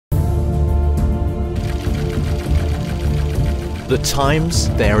The times,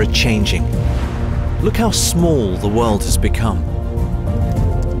 they are a-changing. Look how small the world has become.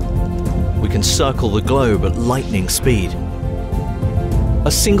 We can circle the globe at lightning speed.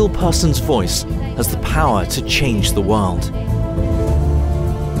 A single person's voice has the power to change the world.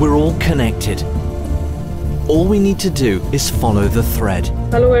 We're all connected. All we need to do is follow the thread.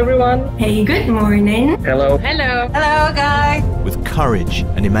 Hello everyone. Hey, good morning. Hello. Hello. Hello, guys. With courage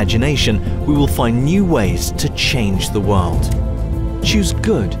and imagination, we will find new ways to change the world. Choose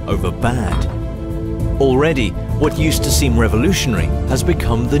good over bad. Already, what used to seem revolutionary has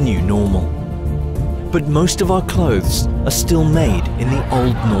become the new normal. But most of our clothes are still made in the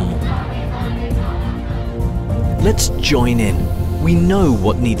old normal. Let's join in. We know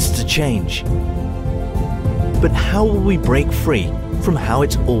what needs to change. But how will we break free from how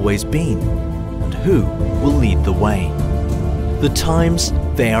it's always been? And who will lead the way? The times,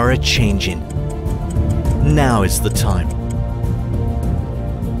 they are a-changing. Now is the time.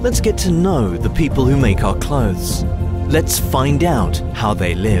 Let's get to know the people who make our clothes. Let's find out how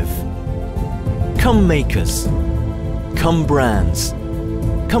they live. Come makers, come brands,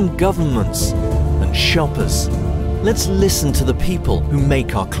 come governments and shoppers. Let's listen to the people who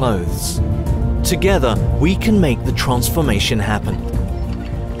make our clothes. Together, we can make the transformation happen.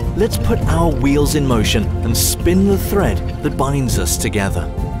 Let's put our wheels in motion and spin the thread that binds us together.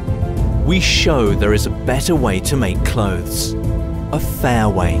 We show there is a better way to make clothes. A fair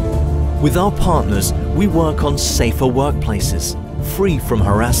way. With our partners, we work on safer workplaces, free from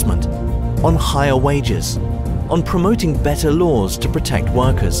harassment, on higher wages, on promoting better laws to protect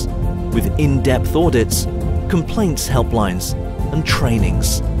workers, with in-depth audits, complaints helplines, and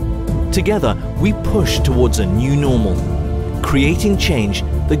trainings. Together, we push towards a new normal, creating change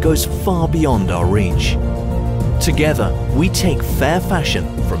that goes far beyond our reach. Together, we take fair fashion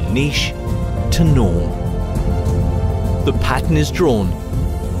from niche to norm. The pattern is drawn,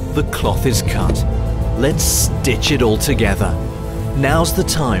 the cloth is cut. Let's stitch it all together. Now's the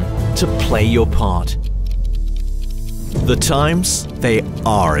time to play your part. The times, they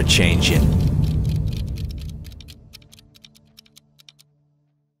are a-changing.